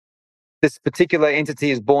this particular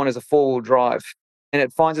entity is born as a four-wheel drive and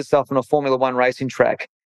it finds itself on a Formula One racing track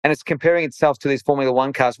and it's comparing itself to these Formula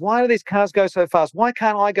One cars. Why do these cars go so fast? Why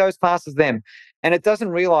can't I go as fast as them? And it doesn't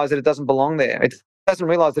realize that it doesn't belong there. It doesn't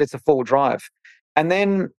realize that it's a four-wheel drive. And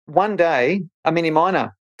then one day, a mini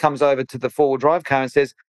miner comes over to the four-wheel drive car and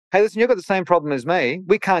says, hey, listen, you've got the same problem as me.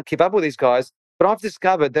 We can't keep up with these guys, but I've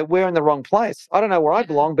discovered that we're in the wrong place. I don't know where I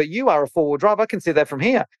belong, but you are a four-wheel drive. I can see that from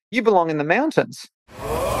here. You belong in the mountains.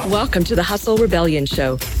 Welcome to the Hustle Rebellion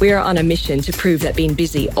Show. We are on a mission to prove that being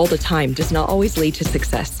busy all the time does not always lead to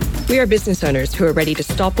success. We are business owners who are ready to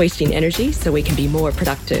stop wasting energy so we can be more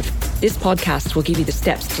productive. This podcast will give you the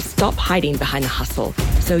steps to stop hiding behind the hustle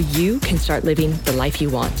so you can start living the life you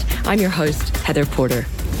want. I'm your host, Heather Porter.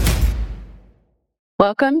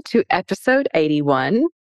 Welcome to episode 81.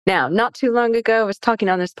 Now, not too long ago, I was talking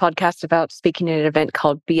on this podcast about speaking at an event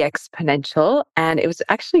called Be Exponential, and it was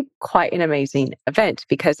actually quite an amazing event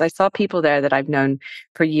because I saw people there that I've known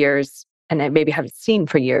for years and I maybe haven't seen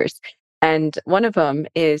for years. And one of them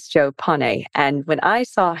is Joe Pane. And when I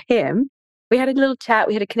saw him, we had a little chat,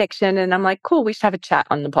 we had a connection, and I'm like, cool, we should have a chat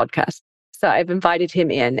on the podcast. So I've invited him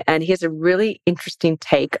in, and he has a really interesting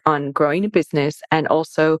take on growing a business and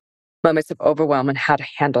also moments of overwhelm and how to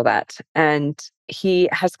handle that. And he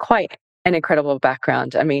has quite an incredible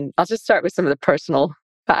background. I mean, I'll just start with some of the personal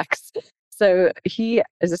facts. So he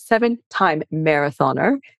is a 7-time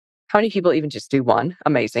marathoner. How many people even just do one?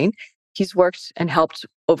 Amazing. He's worked and helped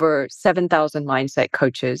over 7,000 mindset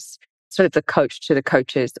coaches, sort of the coach to the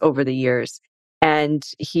coaches over the years. And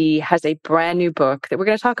he has a brand new book that we're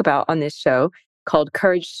going to talk about on this show called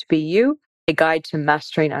Courage to Be You, A Guide to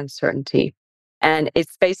Mastering Uncertainty. And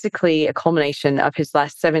it's basically a culmination of his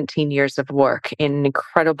last 17 years of work in an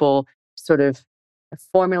incredible sort of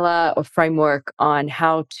formula or framework on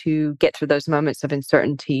how to get through those moments of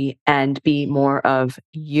uncertainty and be more of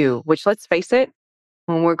you, which, let's face it,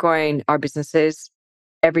 when we're growing our businesses,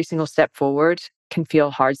 every single step forward can feel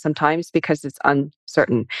hard sometimes because it's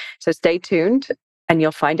uncertain. So stay tuned and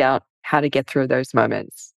you'll find out how to get through those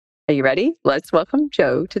moments. Are you ready? Let's welcome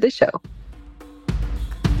Joe to the show.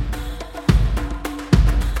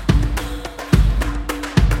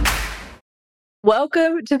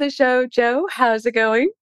 Welcome to the show, Joe. How's it going?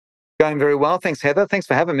 Going very well. Thanks, Heather. Thanks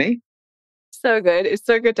for having me. So good. It's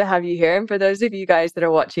so good to have you here. And for those of you guys that are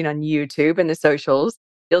watching on YouTube and the socials,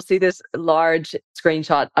 you'll see this large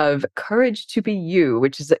screenshot of Courage to Be You,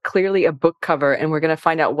 which is clearly a book cover. And we're going to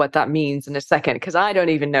find out what that means in a second, because I don't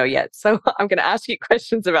even know yet. So I'm going to ask you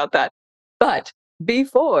questions about that. But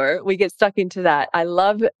before we get stuck into that, I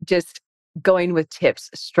love just going with tips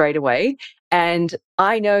straight away. And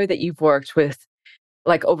I know that you've worked with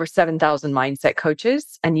like over 7,000 mindset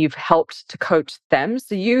coaches and you've helped to coach them.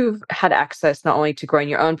 So you've had access not only to growing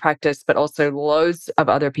your own practice, but also loads of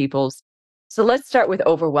other people's. So let's start with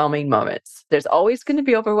overwhelming moments. There's always going to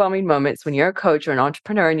be overwhelming moments when you're a coach or an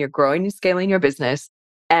entrepreneur and you're growing and scaling your business.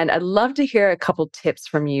 And I'd love to hear a couple tips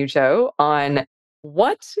from you, Joe, on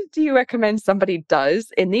what do you recommend somebody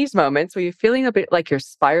does in these moments where you're feeling a bit like you're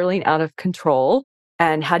spiraling out of control,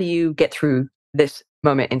 and how do you get through this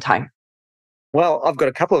moment in time? Well, I've got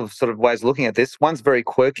a couple of sort of ways of looking at this. One's very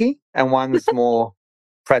quirky and one's more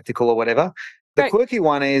practical or whatever. The quirky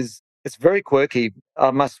one is, it's very quirky.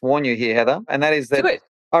 I must warn you here, Heather. And that is that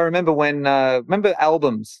I remember when, remember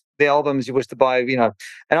albums, the albums you used to buy, and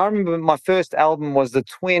I remember my first album was the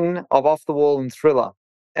twin of Off the Wall and Thriller.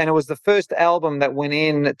 And it was the first album that went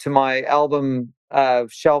in to my album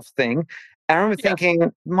shelf thing. And I remember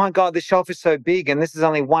thinking, my God, this shelf is so big and this is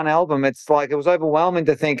only one album. It's like, it was overwhelming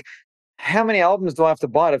to think, how many albums do I have to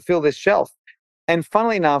buy to fill this shelf? And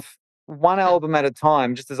funnily enough, one album at a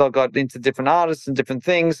time, just as I got into different artists and different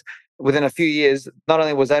things, within a few years, not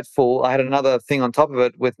only was that full, I had another thing on top of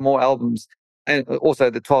it with more albums and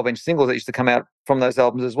also the 12-inch singles that used to come out from those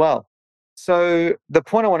albums as well. So the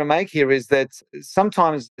point I want to make here is that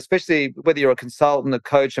sometimes, especially whether you're a consultant, a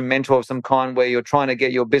coach, a mentor of some kind, where you're trying to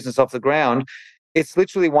get your business off the ground, it's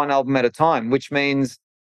literally one album at a time, which means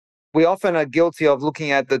we often are guilty of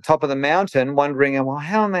looking at the top of the mountain, wondering, well,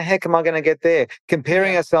 how in the heck am I going to get there?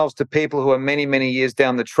 Comparing ourselves to people who are many, many years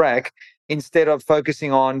down the track instead of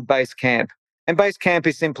focusing on base camp. And base camp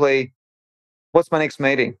is simply, what's my next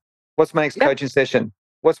meeting? What's my next coaching session?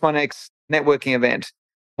 What's my next networking event?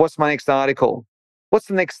 What's my next article? What's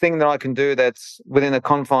the next thing that I can do that's within the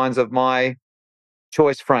confines of my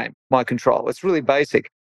choice frame, my control? It's really basic.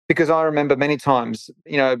 Because I remember many times,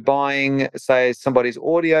 buying, say, somebody's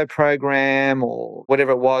audio program or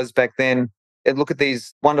whatever it was back then, and look at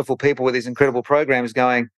these wonderful people with these incredible programs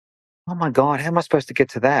going, oh my God, how am I supposed to get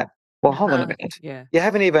to that? Well, hold on a minute. You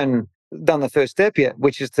haven't even done the first step yet,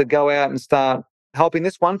 which is to go out and start helping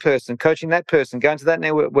this one person, coaching that person, going to that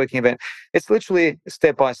networking event. It's literally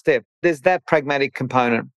step by step. There's that pragmatic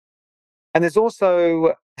component. And there's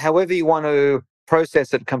also, however you want to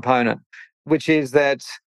process it component, which is that,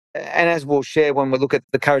 and as we'll share when we look at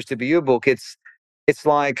the Courage to Be You book, it's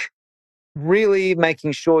like really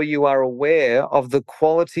making sure you are aware of the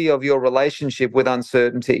quality of your relationship with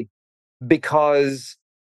uncertainty. Because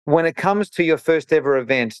when it comes to your first ever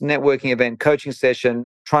event, networking event, coaching session,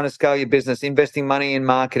 trying to scale your business, investing money in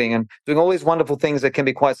marketing, and doing all these wonderful things that can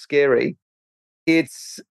be quite scary,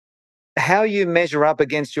 it's how you measure up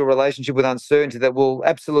against your relationship with uncertainty that will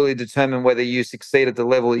absolutely determine whether you succeed at the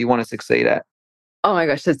level that you want to succeed at. Oh my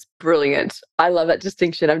gosh, that's brilliant. I love that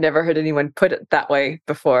distinction. I've never heard anyone put it that way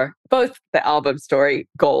before. Both the album story,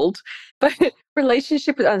 gold, but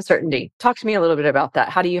relationship with uncertainty. Talk to me a little bit about that.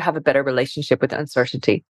 How do you have a better relationship with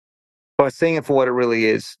uncertainty? By seeing it for what it really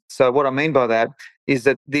is. So what I mean by that is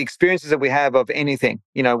that the experiences that we have of anything,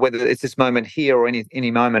 whether it's this moment here or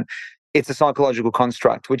any moment, it's a psychological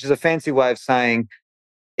construct, which is a fancy way of saying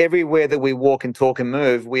everywhere that we walk and talk and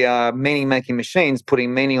move, we are meaning-making machines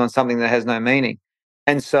putting meaning on something that has no meaning.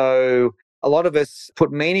 And so a lot of us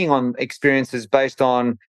put meaning on experiences based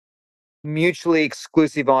on mutually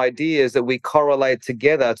exclusive ideas that we correlate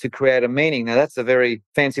together to create a meaning. Now, that's a very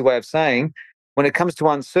fancy way of saying when it comes to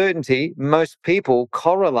uncertainty, most people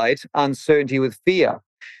correlate uncertainty with fear.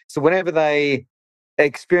 So whenever they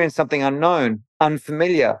experience something unknown,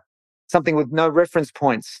 unfamiliar, something with no reference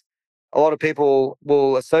points, a lot of people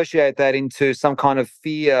will associate that into some kind of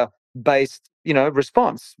fear-based,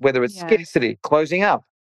 response, whether it's scarcity, closing up,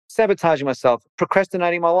 sabotaging myself,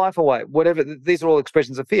 procrastinating my life away, whatever. These are all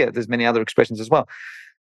expressions of fear. There's many other expressions as well.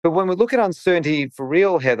 But when we look at uncertainty for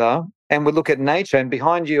real, Heather, and we look at nature, and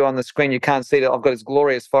behind you on the screen, you can't see that I've got this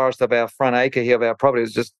glorious forest of our front acre here of our property.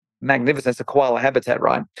 It's just magnificent. It's a koala habitat,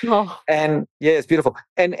 right? Oh, And yeah, it's beautiful.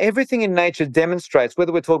 And everything in nature demonstrates,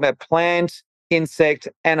 whether we're talking about plant, insect,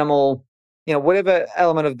 animal, whatever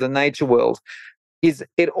element of the nature world, is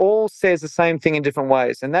it all says the same thing in different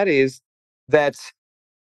ways. And that is that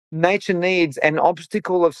nature needs an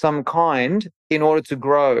obstacle of some kind in order to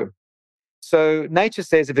grow. So nature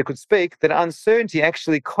says, if it could speak, that uncertainty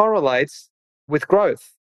actually correlates with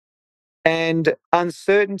growth. And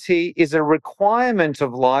uncertainty is a requirement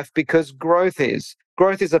of life because growth is.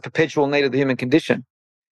 Growth is a perpetual need of the human condition.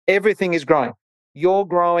 Everything is growing. You're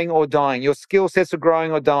growing or dying. Your skill sets are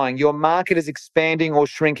growing or dying. Your market is expanding or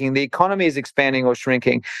shrinking. The economy is expanding or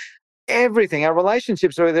shrinking. Everything, our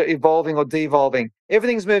relationships are either evolving or devolving.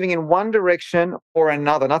 Everything's moving in one direction or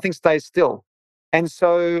another. Nothing stays still. And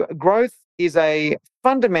so growth is a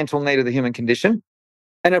fundamental need of the human condition.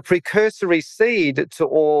 And a precursory seed to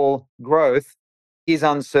all growth is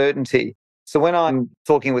uncertainty. So when I'm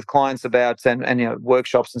talking with clients about and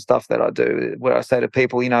workshops and stuff that I do, where I say to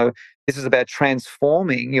people, this is about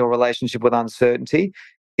transforming your relationship with uncertainty.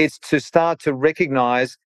 It's to start to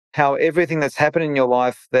recognize how everything that's happened in your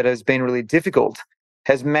life that has been really difficult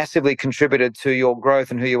has massively contributed to your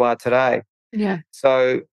growth and who you are today. yeah.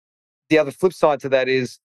 So the other flip side to that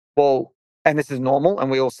is, well, and this is normal,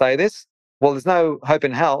 and we all say this, well, there's no hope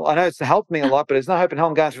in hell. I know it's helped me a lot, but there's no hope in hell.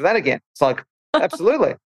 I'm going through that again. It's like,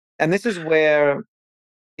 absolutely. And this is where,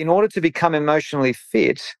 in order to become emotionally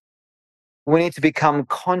fit, we need to become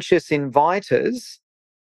conscious inviters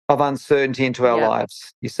of uncertainty into our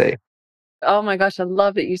lives, you see. Oh my gosh, I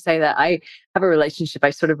love that you say that. I have a relationship. I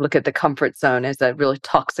sort of look at the comfort zone as a really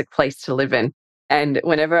toxic place to live in. And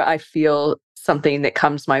whenever I feel something that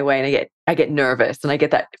comes my way and I get nervous and I get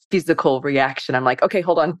that physical reaction, I'm like, okay,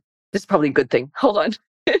 hold on. This is probably a good thing. Hold on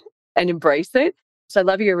and embrace it. So I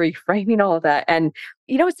love your reframing all of that. And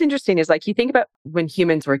what's interesting is like you think about when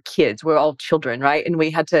humans were kids, we're all children, right? And we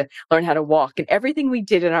had to learn how to walk and everything we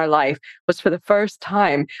did in our life was for the first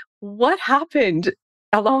time. What happened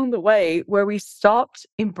along the way where we stopped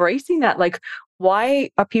embracing that? Like, why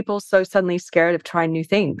are people so suddenly scared of trying new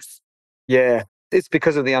things? Yeah, it's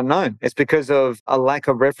because of the unknown. It's because of a lack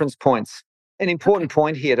of reference points. An important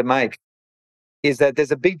point here to make is that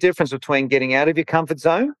there's a big difference between getting out of your comfort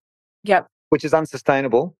zone, Yep. which is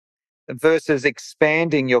unsustainable, versus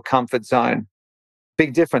expanding your comfort zone.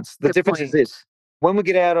 Big difference. The Good difference point. is this. When we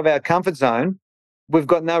get out of our comfort zone, we've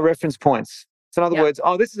got no reference points. So in other words,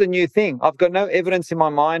 this is a new thing. I've got no evidence in my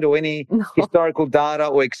mind or any No. historical data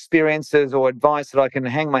or experiences or advice that I can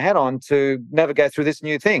hang my hat on to navigate through this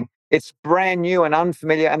new thing. It's brand new and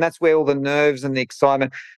unfamiliar, and that's where all the nerves and the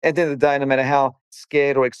excitement, at the end of the day, no matter how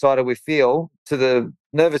scared or excited we feel, to the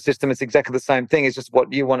nervous system, it's exactly the same thing. It's just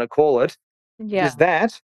what you want to call it. Yeah. There's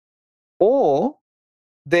that, or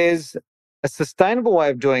there's a sustainable way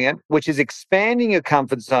of doing it, which is expanding your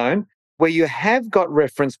comfort zone, where you have got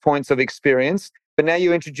reference points of experience, but now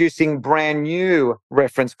you're introducing brand new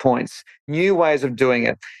reference points, new ways of doing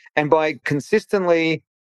it. And by consistently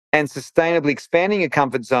and sustainably expanding your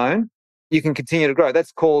comfort zone, you can continue to grow.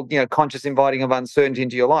 That's called, conscious inviting of uncertainty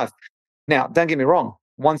into your life. Now, don't get me wrong.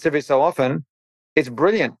 Once every so often, it's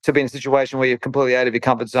brilliant to be in a situation where you're completely out of your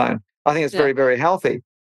comfort zone. I think it's very, very healthy.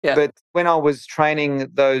 Yeah. But when I was training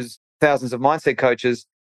those thousands of mindset coaches,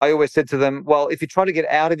 I always said to them, well, if you try to get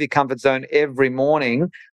out of your comfort zone every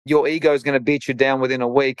morning, your ego is going to beat you down within a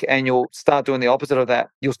week, and you'll start doing the opposite of that.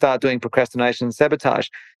 You'll start doing procrastination and sabotage.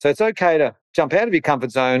 So it's okay to jump out of your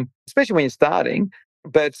comfort zone, especially when you're starting,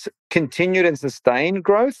 but continued and sustained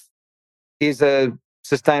growth is a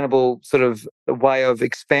sustainable sort of way of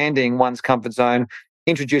expanding one's comfort zone,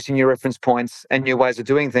 introducing new reference points and new ways of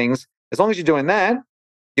doing things. As long as you're doing that,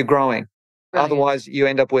 you're growing. Brilliant. Otherwise, you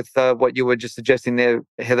end up with what you were just suggesting there,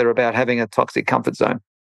 Heather, about having a toxic comfort zone.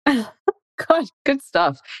 God, good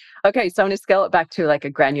stuff. Okay, so I'm going to scale it back to like a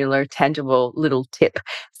granular, tangible little tip.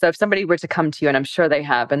 So if somebody were to come to you, and I'm sure they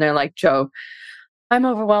have, and they're like, Joe, I'm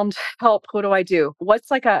overwhelmed. Help. What do I do? What's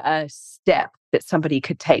like a step that somebody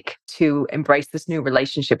could take to embrace this new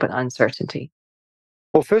relationship with uncertainty?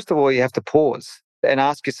 Well, first of all, you have to pause and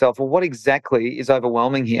ask yourself, well, what exactly is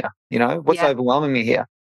overwhelming here? What's overwhelming me here?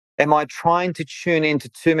 Am I trying to tune into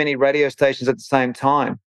too many radio stations at the same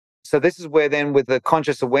time? So this is where then with the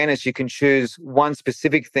conscious awareness, you can choose one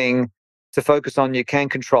specific thing to focus on you can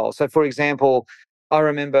control. So for example, I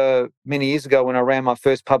remember many years ago when I ran my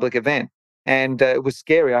first public event, and it was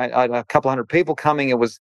scary. I had a couple hundred people coming. It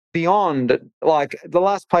was beyond, like, the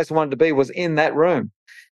last place I wanted to be was in that room.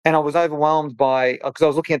 And I was overwhelmed because I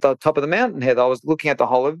was looking at the top of the mountain, Heather. I was looking at the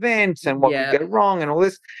whole event and what could go wrong and all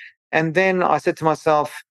this. And then I said to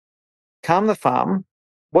myself, calm the farm.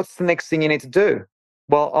 What's the next thing you need to do?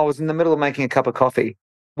 Well, I was in the middle of making a cup of coffee.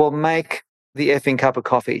 Well, make the effing cup of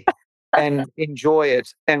coffee and enjoy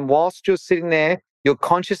it. And whilst you're sitting there, you're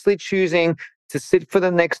consciously choosing to sit for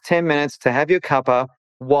the next 10 minutes to have your cuppa,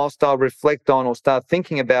 whilst I reflect on or start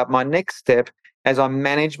thinking about my next step as I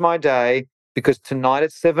manage my day. Because tonight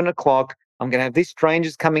at 7:00, I'm going to have these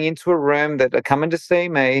strangers coming into a room that are coming to see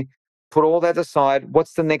me. Put all that aside.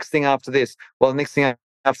 What's the next thing after this? Well, the next thing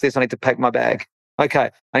after this, I need to pack my bag. Okay,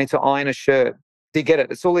 I need to iron a shirt. Do you get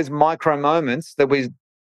it? It's all these micro moments that we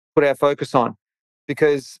put our focus on,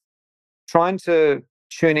 because trying to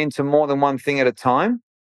tune into more than one thing at a time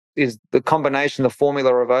is the combination, the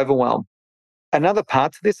formula of overwhelm. Another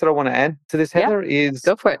part to this that I want to add to this, Heather, is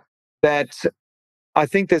go for it. That I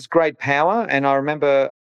think there's great power. And I remember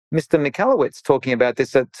Mr. Michalowicz talking about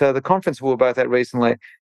this at the conference we were both at recently,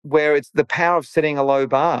 where it's the power of setting a low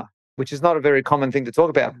bar, which is not a very common thing to talk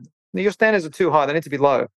about. Your standards are too high. They need to be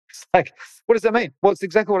low. It's like, what does that mean? Well, it's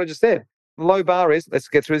exactly what I just said. Low bar is, let's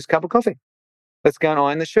get through this cup of coffee. Let's go and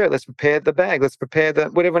iron the shirt. Let's prepare the bag. Let's prepare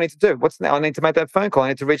whatever I need to do. What's now? I need to make that phone call. I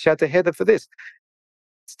need to reach out to Heather for this.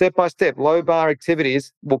 Step by step, low bar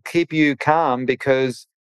activities will keep you calm, because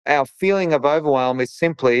our feeling of overwhelm is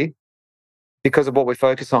simply because of what we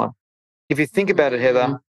focus on. If you think about it,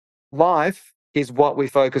 Heather, life is what we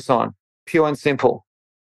focus on, pure and simple.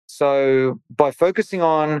 So by focusing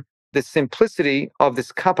on the simplicity of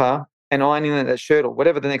this cuppa and ironing that shirt, or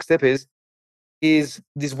whatever the next step is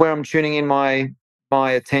where I'm tuning in my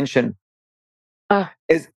attention.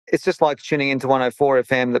 It's just like tuning into 104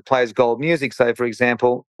 FM that plays gold music, say, for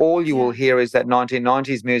example. All you will hear is that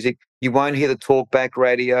 1990s music. You won't hear the talkback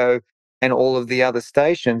radio and all of the other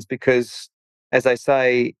stations, because, as they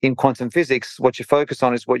say in quantum physics, what you focus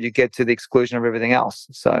on is what you get, to the exclusion of everything else.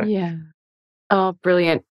 So, oh,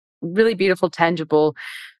 brilliant. Really beautiful, tangible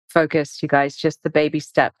focus, you guys. Just the baby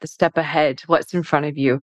step, the step ahead, what's in front of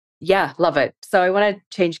you. Yeah, love it. So I want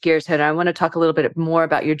to change gears here, and I want to talk a little bit more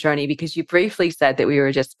about your journey, because you briefly said that we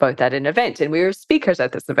were just both at an event and we were speakers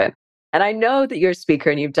at this event. And I know that you're a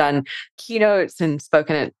speaker and you've done keynotes and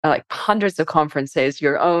spoken at like hundreds of conferences,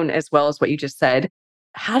 your own as well as what you just said.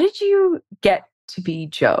 How did you get to be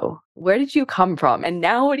Joe? Where did you come from? And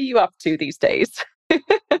now what are you up to these days?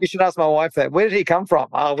 You should ask my wife that. Where did he come from?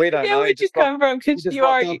 Oh, we don't know. Where did you come from? Because you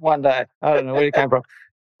are one day. I don't know where he came from.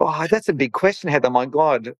 Oh, that's a big question, Heather. My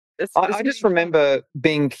God. I just remember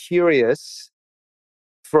being curious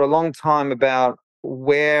for a long time about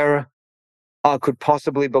where I could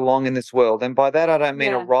possibly belong in this world. And by that, I don't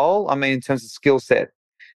mean a role. I mean in terms of skill set.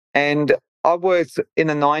 And I worked in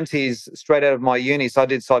the 90s straight out of my uni. So I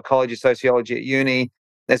did psychology, sociology at uni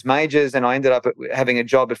as majors, and I ended up having a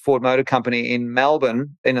job at Ford Motor Company in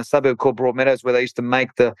Melbourne, in a suburb called Broadmeadows, where they used to make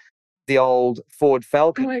the old Ford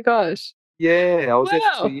Falcon. Oh my gosh. Yeah, I was there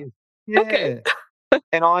for 2 years. Okay. Yeah.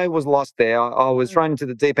 And I was lost there. I was thrown into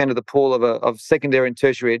the deep end of the pool of secondary and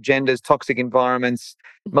tertiary agendas, toxic environments,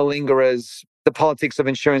 malingerers, the politics of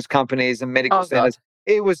insurance companies and medical Oh God. centers.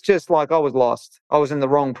 It was just like I was lost. I was in the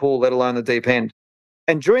wrong pool, let alone the deep end.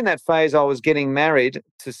 And during that phase, I was getting married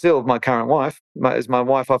to Syl, my current wife, as my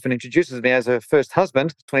wife often introduces me as her first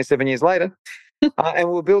husband, 27 years later. And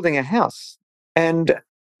we were building a house. And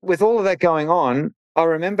with all of that going on, I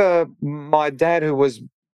remember my dad, who's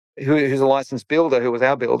a licensed builder, who was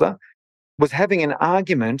our builder, was having an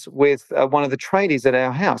argument with one of the tradies at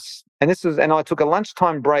our house. And I took a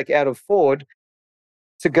lunchtime break out of Ford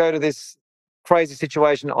to go to this crazy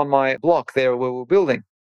situation on my block there where we were building.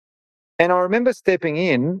 And I remember stepping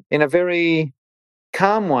in a very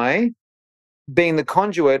calm way, being the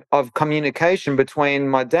conduit of communication between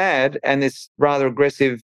my dad and this rather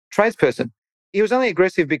aggressive tradesperson. He was only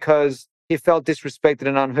aggressive because he felt disrespected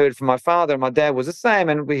and unheard from my father, and my dad was the same.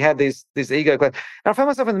 And we had this ego clash. And I found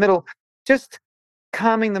myself in the middle, just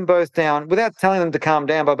calming them both down without telling them to calm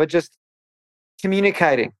down, but just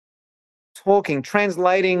communicating, talking,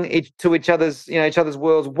 translating to each other's, each other's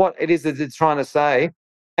worlds, what it is that it's trying to say.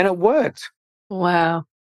 And it worked. Wow.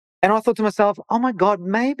 And I thought to myself, oh my God,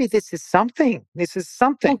 maybe this is something. This is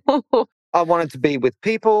something. I wanted to be with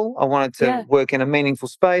people. I wanted to Yeah. work in a meaningful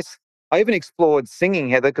space. I even explored singing,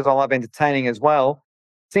 Heather, because I love entertaining as well.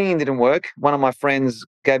 Singing didn't work. One of my friends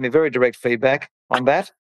gave me very direct feedback on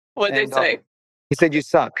that. What'd they And say? he said, you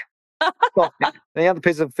suck. Stop. And the other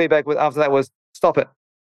piece of feedback after that was, stop it.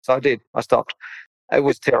 So I did. I stopped. It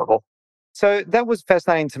was terrible. So that was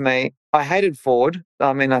fascinating to me. I hated Ford.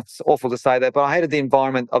 I mean, that's awful to say that, but I hated the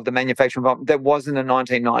environment of the manufacturing environment that was in the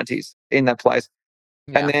 1990s in that place.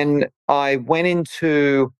 And Yeah. then I went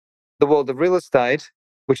into the world of real estate,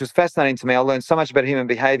 which was fascinating to me. I learned so much about human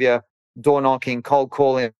behavior, door knocking, cold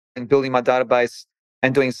calling, and building my database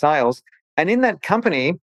and doing sales. And in that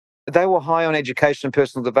company, they were high on education and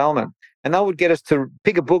personal development. And they would get us to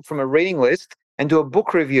pick a book from a reading list and do a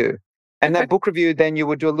book review. And Okay. that book review, then you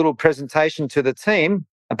would do a little presentation to the team,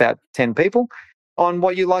 about 10 people, on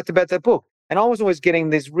what you liked about that book. And I was always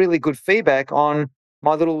getting this really good feedback on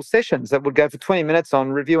my little sessions that would go for 20 minutes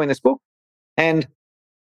on reviewing this book. And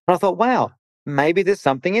I thought, wow, maybe there's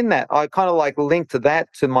something in that. I kind of like linked to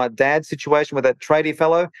that, to my dad's situation with that tradie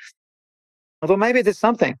fellow. I thought maybe there's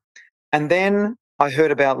something. And then I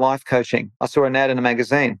heard about life coaching. I saw an ad in a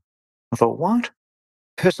magazine. I thought, what?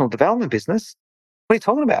 Personal development business? What are you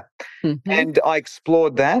talking about? Mm-hmm. And I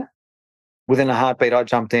explored that. Within a heartbeat, I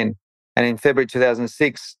jumped in. And in February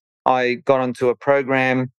 2006, I got onto a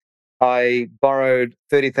program. I borrowed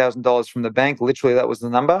 $30,000 from the bank. Literally, that was the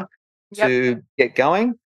number Yep. to get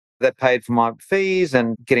going. That paid for my fees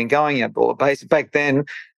and getting going. All the basic back then.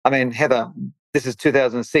 I mean, Heather, this is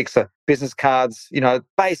 2006. So business cards,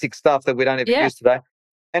 basic stuff that we don't even Yeah. use today.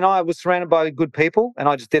 And I was surrounded by good people, and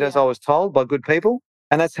I just did as I was told by good people.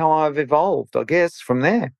 And that's how I've evolved, I guess, from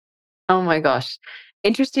there. Oh my gosh.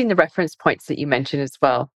 Interesting the reference points that you mentioned as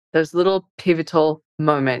well. Those little pivotal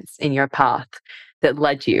moments in your path that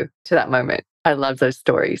led you to that moment. I love those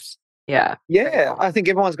stories. Yeah. Very Yeah, cool. I think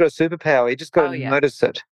everyone's got a superpower. You just got Oh to yeah. notice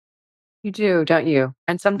it. You do, don't you?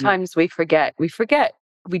 And Yeah. sometimes we forget. We forget.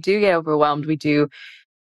 We do get overwhelmed. We do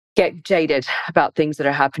get jaded about things that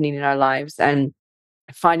are happening in our lives. And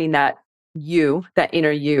finding that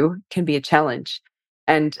inner you, can be a challenge.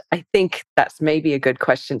 And I think that's maybe a good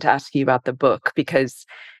question to ask you about the book because,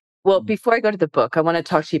 well, before I go to the book, I want to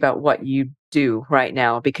talk to you about what you do right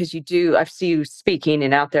now because I see you speaking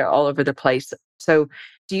and out there all over the place. So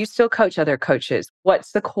do you still coach other coaches?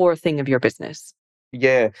 What's the core thing of your business?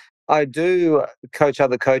 Yeah, I do coach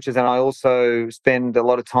other coaches, and I also spend a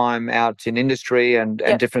lot of time out in industry and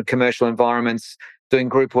Yep. different commercial environments doing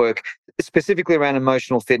group work, specifically around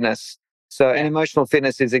emotional fitness. So, and Yeah. emotional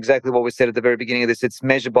fitness is exactly what we said at the very beginning of this. It's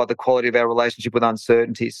measured by the quality of our relationship with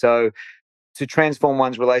uncertainty. So, to transform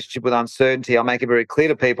one's relationship with uncertainty, I make it very clear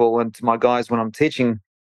to people and to my guys when I'm teaching,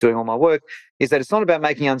 doing all my work, is that it's not about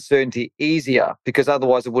making uncertainty easier because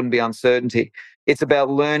otherwise it wouldn't be uncertainty. It's about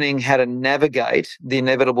learning how to navigate the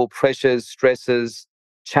inevitable pressures, stresses,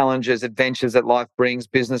 challenges, adventures that life brings,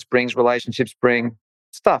 business brings, relationships bring,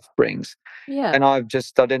 stuff brings. Yeah. And I've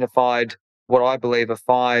just identified what I believe are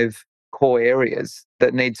 5 core areas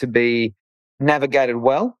that need to be navigated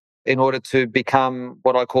well in order to become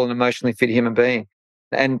what I call an emotionally fit human being.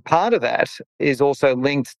 And part of that is also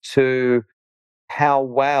linked to how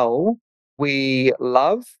well we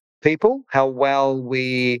love people, how well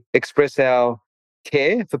we express our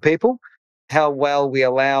care for people, how well we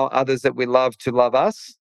allow others that we love to love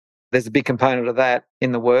us. There's a big component of that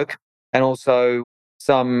in the work. And also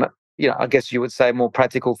some, I guess you would say more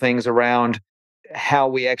practical things around how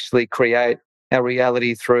we actually create our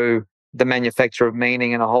reality through the manufacture of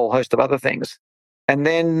meaning and a whole host of other things. And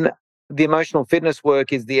then the emotional fitness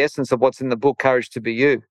work is the essence of what's in the book, Courage to Be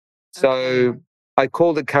You. So I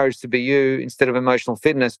called it Courage to Be You instead of emotional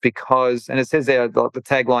fitness because, and it says there, like the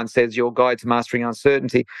tagline says, your guide to mastering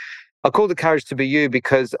uncertainty. I called it Courage to Be You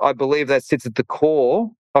because I believe that sits at the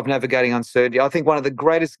core of navigating uncertainty. I think one of the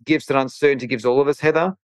greatest gifts that uncertainty gives all of us,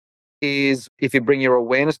 Heather, is if you bring your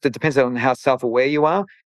awareness. It depends on how self-aware you are.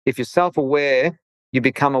 If you're self-aware, you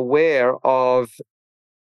become aware of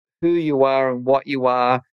who you are and what you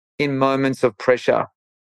are in moments of pressure.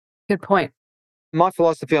 Good point. My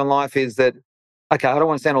philosophy on life is that, okay, I don't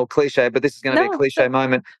want to sound all cliche, but this is going to be a cliche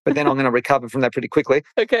moment, but then I'm going to recover from that pretty quickly.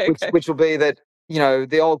 Which will be that,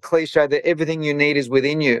 the old cliche that everything you need is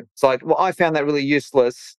within you. It's like, well, I found that really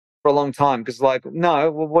useless for a long time because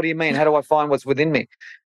no, well, what do you mean? How do I find what's within me?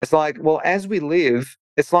 It's like, well, as we live,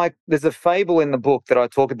 it's like there's a fable in the book that I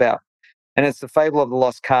talk about, and it's the fable of the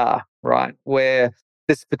lost car, right? Where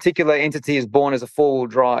this particular entity is born as a four-wheel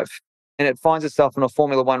drive and it finds itself on a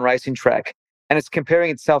Formula One racing track. And it's comparing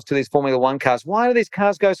itself to these Formula One cars. Why do these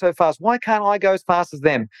cars go so fast? Why can't I go as fast as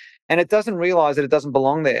them? And it doesn't realize that it doesn't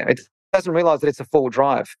belong there. It doesn't realize that it's a four-wheel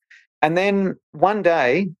drive. And then one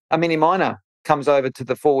day, a mini miner comes over to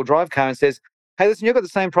the four-wheel drive car and says, hey, listen, you've got the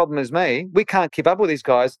same problem as me. We can't keep up with these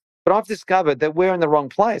guys, but I've discovered that we're in the wrong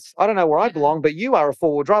place. I don't know where I belong, but you are a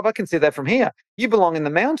four-wheel drive. I can see that from here. You belong in the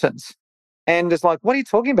mountains. And it's like, what are you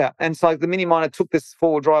talking about? And it's like the mini miner took this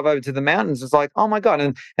four-wheel drive over to the mountains. It's like, oh my God.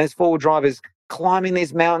 And this four-wheel drive is climbing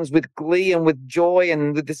these mountains with glee and with joy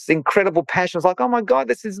and with this incredible passion. It's like, oh my God,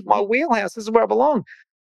 this is my wheelhouse. This is where I belong.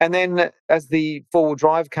 And then as the four-wheel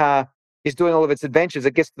drive car is doing all of its adventures,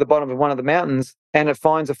 it gets to the bottom of one of the mountains and it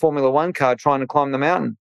finds a Formula One car trying to climb the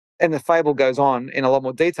mountain. And the fable goes on in a lot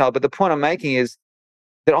more detail. But the point I'm making is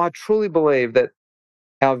that I truly believe that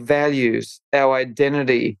our values, our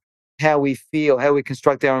identity, how we feel, how we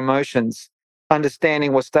construct our emotions,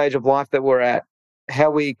 understanding what stage of life that we're at, how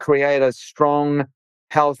we create a strong,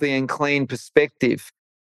 healthy, and clean perspective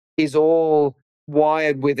is all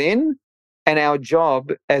wired within. And our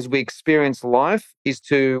job as we experience life is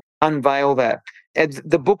to unveil that. And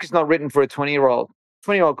the book is not written for a 20-year-old.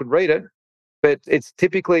 20-year-old could read it, but it's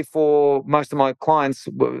typically for most of my clients,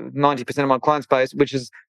 90% of my client base, which is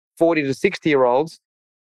 40 to 60-year-olds.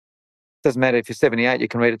 Doesn't matter if you're 78, you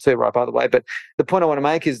can read it too, right, by the way. But the point I want to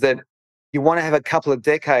make is that you want to have a couple of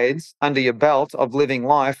decades under your belt of living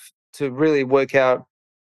life to really work out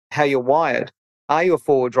how you're wired. Are you a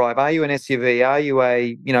four-wheel drive? Are you an SUV? Are you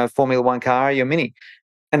a Formula One car? Are you a Mini?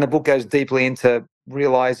 And the book goes deeply into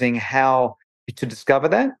realizing how to discover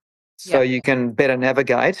that so you can better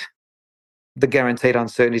navigate the guaranteed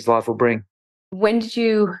uncertainties life will bring. When did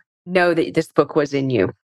you know that this book was in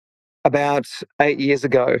you? About 8 years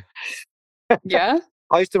ago. Yeah?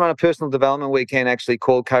 I used to run a personal development weekend actually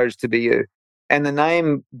called Courage to Be You. And the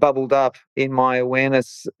name bubbled up in my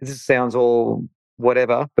awareness. This sounds all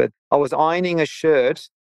whatever, but I was ironing a shirt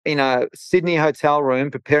in a Sydney hotel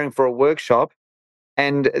room preparing for a workshop.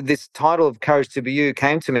 And this title of Courage to Be You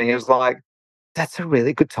came to me. It was like, that's a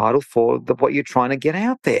really good title for what you're trying to get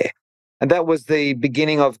out there. And that was the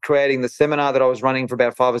beginning of creating the seminar that I was running for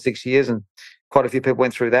about 5 or 6 years. And quite a few people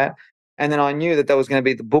went through that. And then I knew that was going to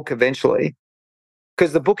be the book eventually,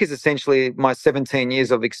 because the book is essentially my 17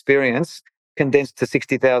 years of experience condensed to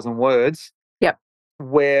 60,000 words. Yep.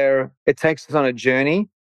 Where it takes us on a journey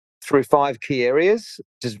through 5 key areas,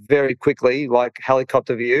 just very quickly, like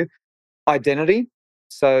helicopter view. Identity.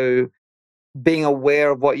 So being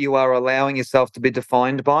aware of what you are allowing yourself to be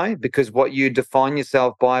defined by, because what you define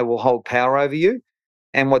yourself by will hold power over you,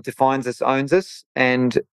 and what defines us owns us.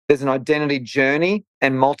 And there's an identity journey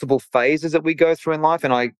and multiple phases that we go through in life,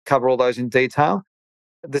 and I cover all those in detail.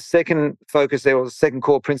 The second focus there, or the second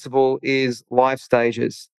core principle, is life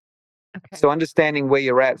stages. Okay. So understanding where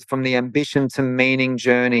you're at from the ambition to meaning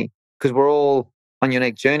journey, because we're all on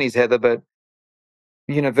unique journeys, Heather, but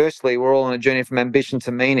universally, we're all on a journey from ambition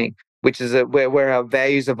to meaning, which is where our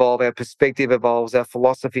values evolve, our perspective evolves, our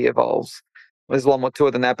philosophy evolves. There's a lot more to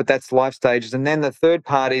it than that, but that's life stages. And then the third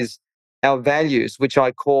part is our values, which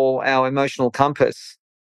I call our emotional compass,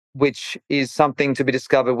 which is something to be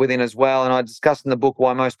discovered within as well. And I discussed in the book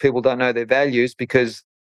why most people don't know their values, because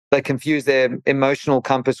they confuse their emotional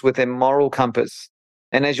compass with their moral compass.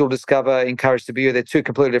 And as you'll discover in Courage to Be You, they're two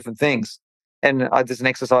completely different things. And there's an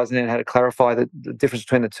exercise in there how to clarify the difference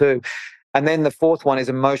between the two. And then the fourth one is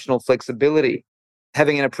emotional flexibility,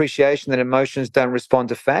 having an appreciation that emotions don't respond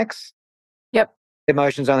to facts. Yep.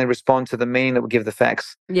 Emotions only respond to the meaning that we give the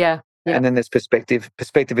facts. Yeah. Yeah. And then there's perspective.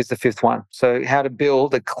 Perspective is the fifth one. So how to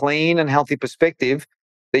build a clean and healthy perspective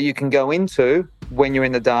that you can go into when you're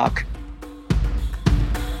in the dark.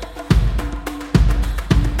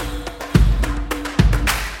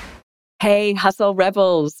 Hey, Hustle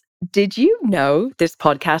Rebels. Did you know this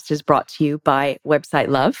podcast is brought to you by Website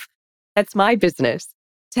Love? That's my business.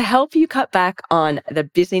 To help you cut back on the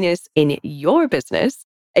busyness in your business,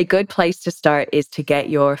 a good place to start is to get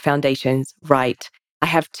your foundations right. I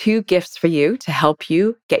have 2 gifts for you to help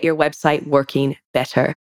you get your website working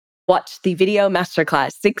better. Watch the video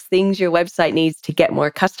masterclass, 6 things your website needs to get more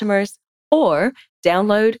customers, or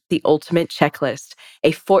download the ultimate checklist,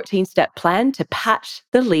 a 14-step plan to patch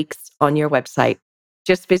the leaks on your website.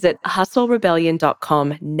 Just visit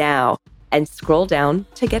hustlerebellion.com now and scroll down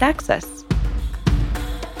to get access.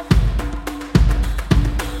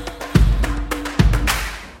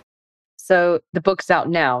 So the book's out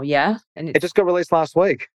now, yeah? And It just got released last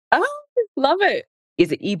week. Oh, love it.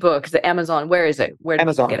 Is it ebook? Is it Amazon? Where is it? Where do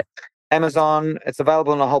people get it? Amazon, it's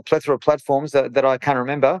available on a whole plethora of platforms that I can't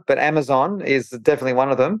remember, but Amazon is definitely one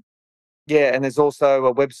of them. Yeah, and there's also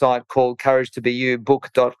a website called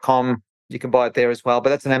couragetobeyoubook.com. You can buy it there as well,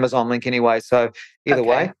 but that's an Amazon link anyway. So either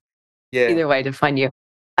way, yeah. Either way to find you.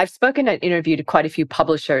 I've spoken and interviewed quite a few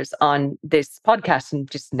publishers on this podcast and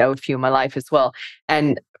just know a few in my life as well.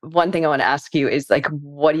 And one thing I want to ask you is like,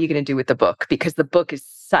 what are you going to do with the book? Because the book is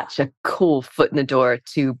such a cool foot in the door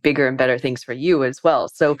to bigger and better things for you as well.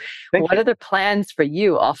 So what are the plans for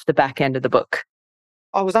you off the back end of the book?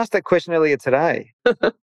 I was asked that question earlier today.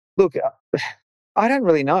 Look, I don't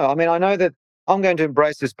really know. I mean, I know that I'm going to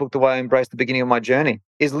embrace this book the way I embraced the beginning of my journey,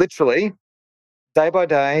 is literally day by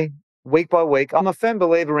day, week by week. I'm a firm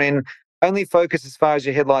believer in only focus as far as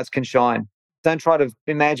your headlights can shine. Don't try to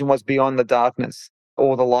imagine what's beyond the darkness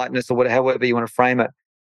or the lightness or whatever, however you want to frame it.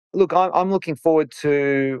 Look, I'm looking forward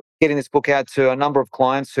to getting this book out to a number of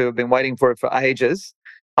clients who have been waiting for it for ages.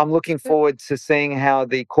 I'm looking forward to seeing how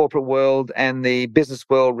the corporate world and the business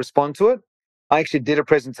world respond to it. I actually did a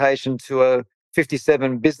presentation to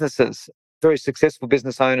 57 businesses, very successful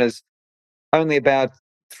business owners, only about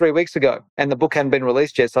 3 weeks ago. And the book hadn't been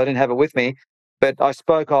released yet, so I didn't have it with me. But I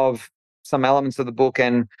spoke of some elements of the book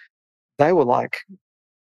and they were like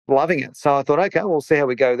loving it. So I thought, okay, we'll see how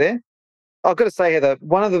we go there. I've got to say, Heather,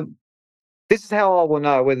 this is how I will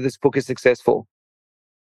know whether this book is successful.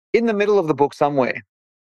 In the middle of the book somewhere,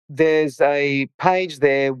 there's a page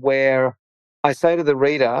there where I say to the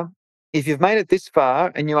reader, if you've made it this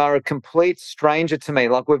far and you are a complete stranger to me,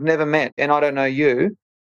 like we've never met and I don't know you,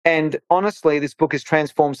 and honestly, this book has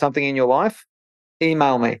transformed something in your life,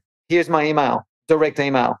 email me. Here's my email, direct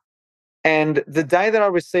email. And the day that I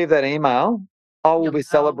receive that email, I will be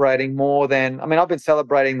celebrating more than, I mean, I've been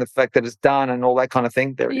celebrating the fact that it's done and all that kind of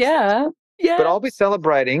thing. Yeah. But I'll be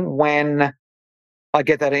celebrating when I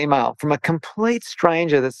get that email from a complete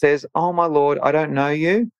stranger that says, oh my Lord, I don't know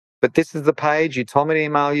you, but this is the page. You told me to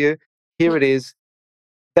email you. Here it is.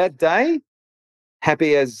 That day,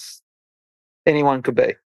 happy as anyone could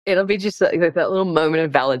be. It'll be just like that little moment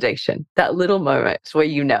of validation, that little moment where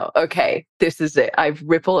you know, okay, this is it. I've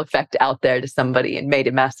ripple effect out there to somebody and made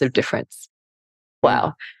a massive difference.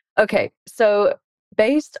 Wow. Okay. So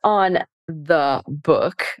based on the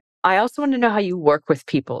book, I also want to know how you work with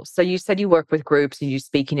people. So you said you work with groups and you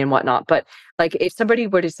speaking and whatnot, but like if somebody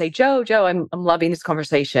were to say, Joe, I'm loving this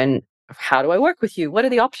conversation. How do I work with you? What are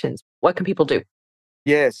the options? What can people do?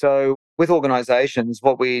 Yeah. So with organizations,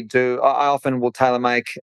 what we do, I often will tailor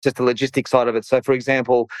make just the logistics side of it. So for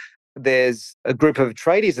example, there's a group of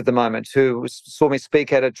tradies at the moment who saw me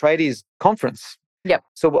speak at a tradies conference. Yep.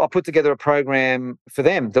 So I put together a program for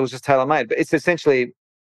them that was just tailor made, but it's essentially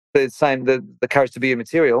the same, the Courage to Be You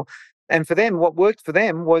material. And for them, what worked for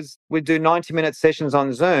them was we'd do 90-minute sessions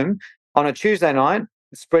on Zoom on a Tuesday night,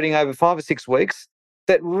 spreading over 5 or 6 weeks.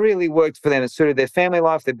 That really worked for them. It suited their family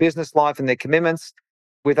life, their business life, and their commitments.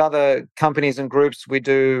 With other companies and groups, we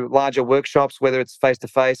do larger workshops, whether it's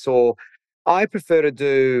face-to-face or I prefer to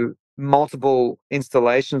do multiple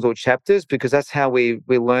installations or chapters because that's how we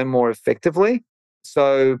learn more effectively.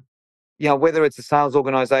 So, whether it's a sales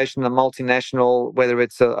organization, a multinational, whether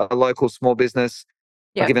it's a local small business.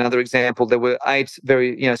 I'll give another example. There were 8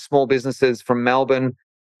 very, small businesses from Melbourne.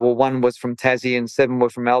 Well, 1 was from Tassie and 7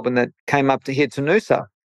 were from Melbourne that came up to here to Noosa.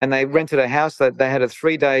 And they rented a house that they had a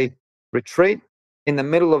 3-day retreat. In the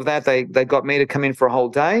middle of that, they got me to come in for a whole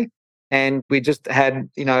day. And we just had,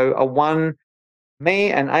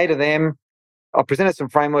 me and 8 of them. I presented some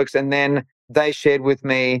frameworks and then they shared with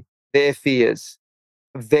me their fears,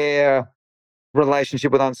 their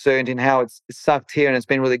relationship with uncertainty and how it's sucked here and it's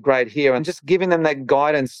been really great here, and just giving them that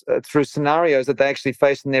guidance through scenarios that they actually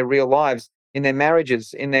face in their real lives, in their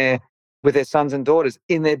marriages, with their sons and daughters,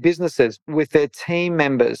 in their businesses, with their team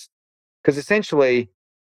members. Because essentially,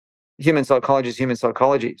 human psychology is human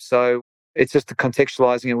psychology. So it's just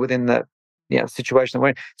contextualizing it within the situation that we're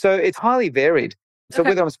in. So it's highly varied. So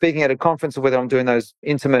whether I'm speaking at a conference or whether I'm doing those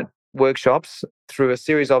intimate workshops through a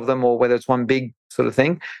series of them, or whether it's one big sort of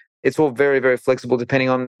thing, it's all very, very flexible depending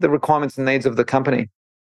on the requirements and needs of the company.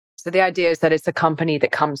 So the idea is that it's a company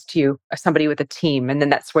that comes to you, or somebody with a team, and then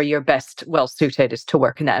that's where you're best well suited is to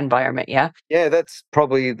work in that environment. Yeah. Yeah, that's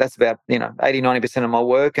about 80-90% of my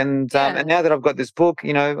work. And now that I've got this book,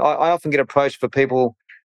 I often get approached for people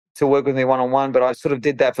to work with me one-on-one, but I sort of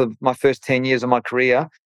did that for my first 10 years of my career.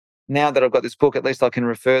 Now that I've got this book, at least I can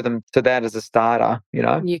refer them to that as a starter.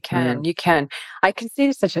 You can. I can see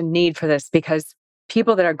there's such a need for this because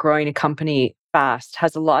people that are growing a company fast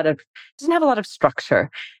doesn't have a lot of structure,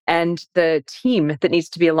 and the team that needs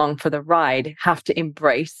to be along for the ride have to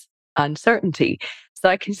embrace uncertainty. So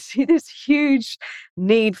I can see this huge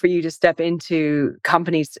need for you to step into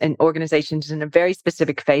companies and organizations in a very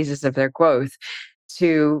specific phases of their growth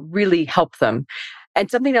to really help them. And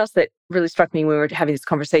something else that really struck me when we were having this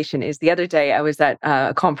conversation is the other day I was at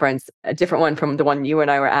a conference, a different one from the one you and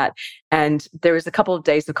I were at, and there was a couple of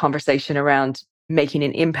days of conversation around making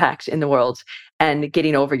an impact in the world and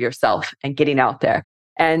getting over yourself and getting out there.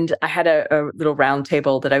 And I had a little round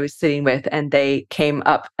table that I was sitting with, and they came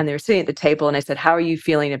up and they were sitting at the table, and I said, how are you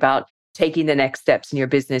feeling about taking the next steps in your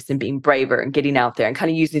business and being braver and getting out there, and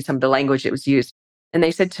kind of using some of the language that was used. And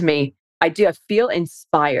they said to me, I feel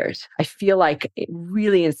inspired. I feel like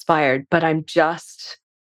really inspired, but I just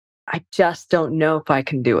don't know if I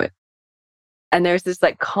can do it. And there's this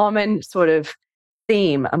like common sort of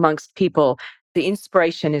theme amongst people. The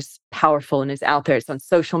inspiration is powerful and is out there. It's on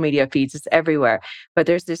social media feeds, it's everywhere. But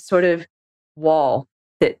there's this sort of wall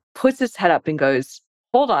that puts its head up and goes,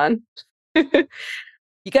 hold on,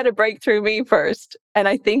 you got to break through me first. And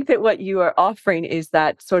I think that what you are offering is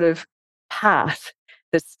that sort of path,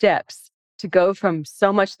 the steps to go from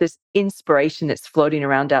so much this inspiration that's floating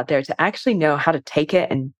around out there to actually know how to take it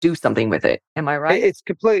and do something with it. Am I right?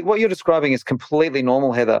 What you're describing is completely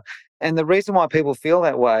normal, Heather. And the reason why people feel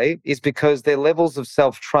that way is because their levels of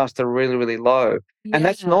self-trust are really, really low. Yeah. And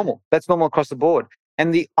that's normal. That's normal across the board.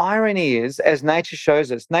 And the irony is, as nature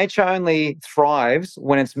shows us, nature only thrives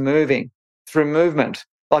when it's moving, through movement.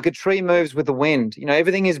 Like a tree moves with the wind.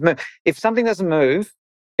 Everything is if something doesn't move,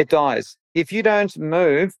 it dies. If you don't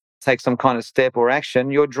move, take some kind of step or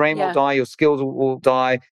action, your dream will die, your skills will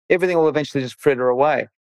die, everything will eventually just fritter away.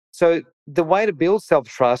 So the way to build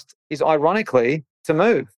self-trust is, ironically, to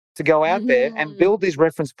move, to go out there and build these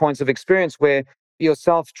reference points of experience where your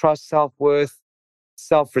self-trust, self-worth,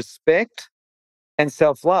 self-respect, and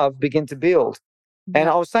self-love begin to build. Yeah. And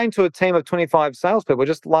I was saying to a team of 25 salespeople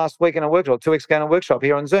just last week in a workshop, 2 weeks ago in a workshop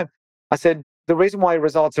here on Zoom, I said, the reason why your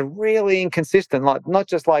results are really inconsistent, like not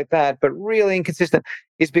just like that, but really inconsistent,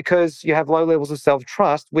 is because you have low levels of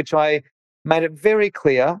self-trust, which I made it very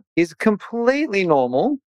clear is completely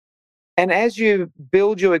normal. And as you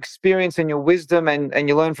build your experience and your wisdom and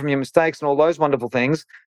you learn from your mistakes and all those wonderful things,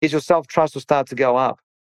 is your self-trust will start to go up.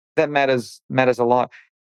 That matters a lot.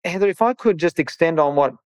 Heather, if I could just extend on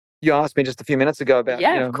what you asked me just a few minutes ago about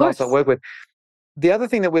of course. clients I work with. The other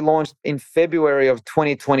thing that we launched in February of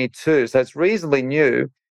 2022, so it's reasonably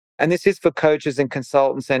new, and this is for coaches and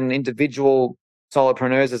consultants and individual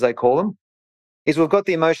solopreneurs, as they call them, is we've got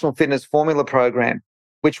the Emotional Fitness Formula Program,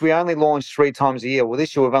 which we only launch 3 times a year. Well,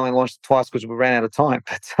 this year we've only launched it twice because we ran out of time.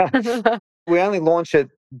 But we only launch it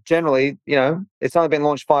generally, it's only been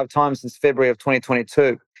launched 5 times since February of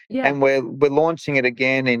 2022. Yeah. And we're launching it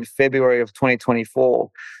again in February of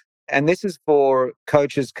 2024. And this is for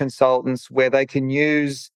coaches, consultants, where they can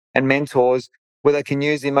use, and mentors, where they can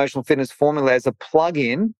use the Emotional Fitness Formula as a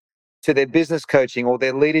plug-in to their business coaching or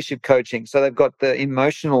their leadership coaching. So they've got the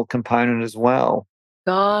emotional component as well.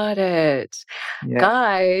 Got it. Yeah.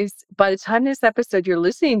 Guys, by the time this episode you're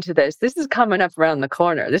listening to this is coming up around the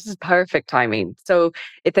corner. This is perfect timing. So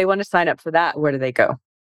if they want to sign up for that, where do they go?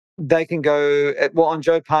 They can go on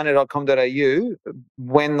joepane.com.au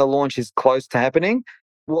when the launch is close to happening.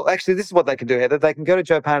 Well, actually, this is what they can do, Heather. They can go to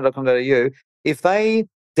joepane.com.au. If they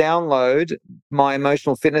download my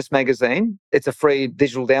Emotional Fitness magazine, it's a free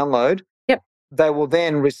digital download. Yep. They will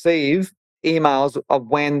then receive emails of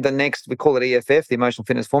when the next, we call it EFF, the Emotional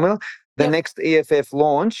Fitness Formula, the next EFF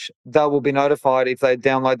launch, they will be notified if they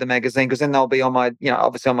download the magazine, because then they'll be on my,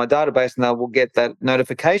 obviously on my database, and they will get that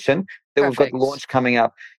notification that we've got the launch coming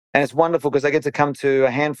up. And it's wonderful because they get to come to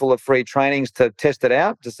a handful of free trainings to test it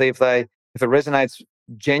out, to see if it resonates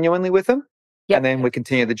genuinely with them. Yep. And then we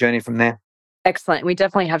continue the journey from there. Excellent. We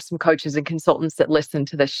definitely have some coaches and consultants that listen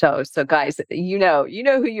to the show. So guys, you know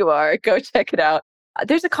who you are. Go check it out.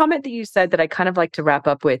 There's a comment that you said that I kind of like to wrap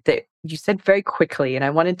up with that you said very quickly, and I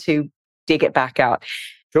wanted to dig it back out.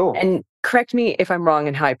 Sure. And correct me if I'm wrong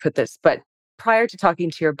in how I put this, but prior to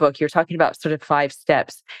talking to your book, you're talking about sort of 5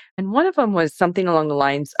 steps. And one of them was something along the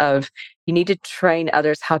lines of you need to train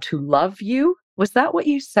others how to love you. Was that what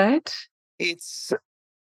you said? It's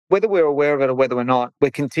whether we're aware of it or whether we're not,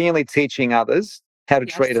 we're continually teaching others how to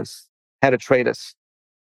treat us.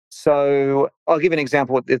 So I'll give an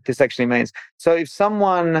example what this actually means. So if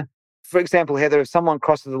someone, for example, Heather, if someone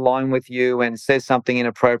crosses the line with you and says something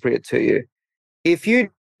inappropriate to you, if you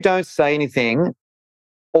don't say anything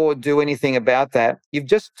or do anything about that, you've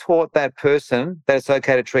just taught that person that it's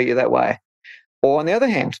okay to treat you that way. Or on the other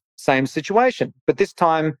hand, same situation, but this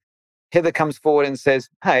time Heather comes forward and says,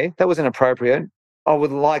 hey, that was inappropriate. I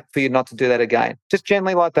would like for you not to do that again. Just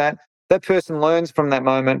gently like that. That person learns from that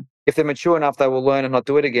moment. If they're mature enough, they will learn and not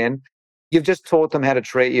do it again. You've just taught them how to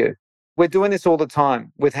treat you. We're doing this all the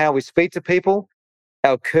time with how we speak to people,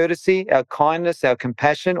 our courtesy, our kindness, our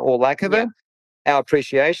compassion or lack of it, our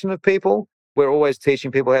appreciation of people. We're always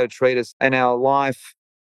teaching people how to treat us, and our life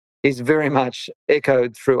is very much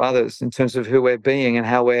echoed through others in terms of who we're being and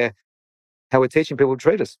how we're teaching people to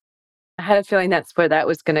treat us. I had a feeling that's where that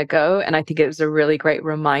was going to go. And I think it was a really great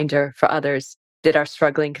reminder for others that are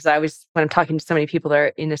struggling. Because when I'm talking to so many people that are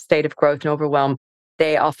in a state of growth and overwhelm,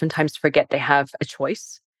 they oftentimes forget they have a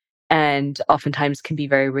choice and oftentimes can be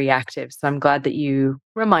very reactive. So I'm glad that you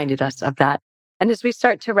reminded us of that. And as we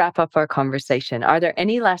start to wrap up our conversation, are there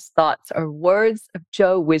any last thoughts or words of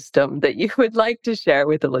Joe wisdom that you would like to share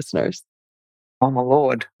with the listeners? Oh, my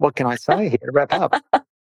Lord, what can I say here to wrap up?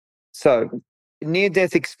 So,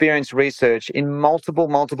 near-death experience research in multiple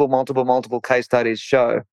case studies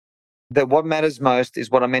show that what matters most is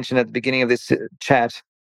what I mentioned at the beginning of this chat,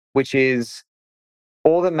 which is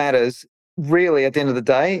all that matters really at the end of the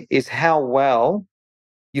day is how well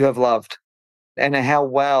you have loved and how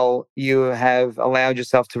well you have allowed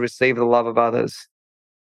yourself to receive the love of others.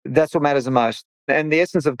 That's what matters the most. And the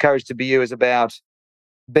essence of Courage to Be You is about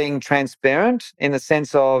being transparent in the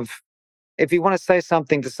sense of if you want to say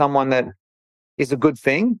something to someone that is a good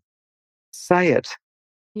thing, say it.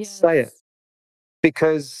 Yes. Say it.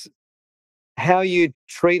 Because how you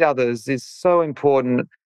treat others is so important.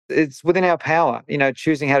 It's within our power,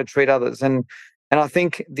 choosing how to treat others. And I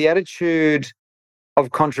think the attitude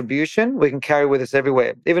of contribution we can carry with us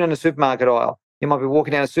everywhere, even in a supermarket aisle. You might be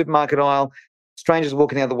walking down a supermarket aisle, strangers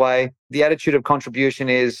walking the other way. The attitude of contribution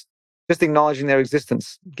is just acknowledging their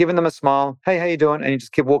existence, giving them a smile. Hey, how you doing? And you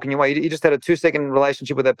just keep walking your way. You just had a 2-second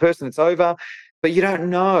relationship with that person. It's over, but you don't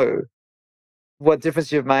know what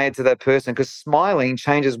difference you've made to that person because smiling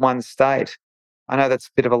changes one's state. I know that's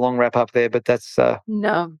a bit of a long wrap up there, but that's...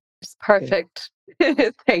 No, it's perfect. Yeah.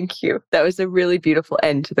 Thank you. That was a really beautiful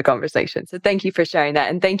end to the conversation. So thank you for sharing that.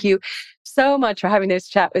 And thank you so much for having this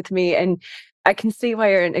chat with me. And I can see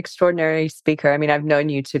why you're an extraordinary speaker. I mean, I've known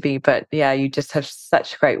you to be, but yeah, you just have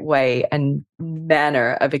such a great way and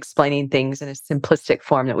manner of explaining things in a simplistic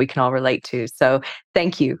form that we can all relate to. So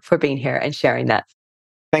thank you for being here and sharing that.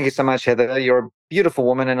 Thank you so much, Heather. You're a beautiful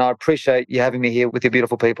woman, and I appreciate you having me here with your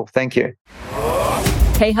beautiful people. Thank you.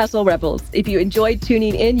 Hey, Hustle Rebels. If you enjoyed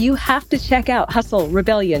tuning in, you have to check out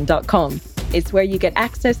hustlerebellion.com. It's where you get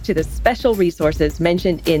access to the special resources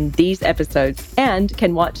mentioned in these episodes and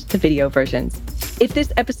can watch the video versions. If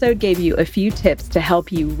this episode gave you a few tips to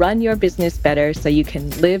help you run your business better so you can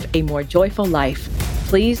live a more joyful life,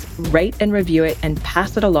 please rate and review it and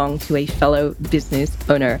pass it along to a fellow business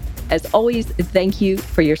owner. As always, thank you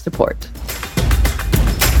for your support.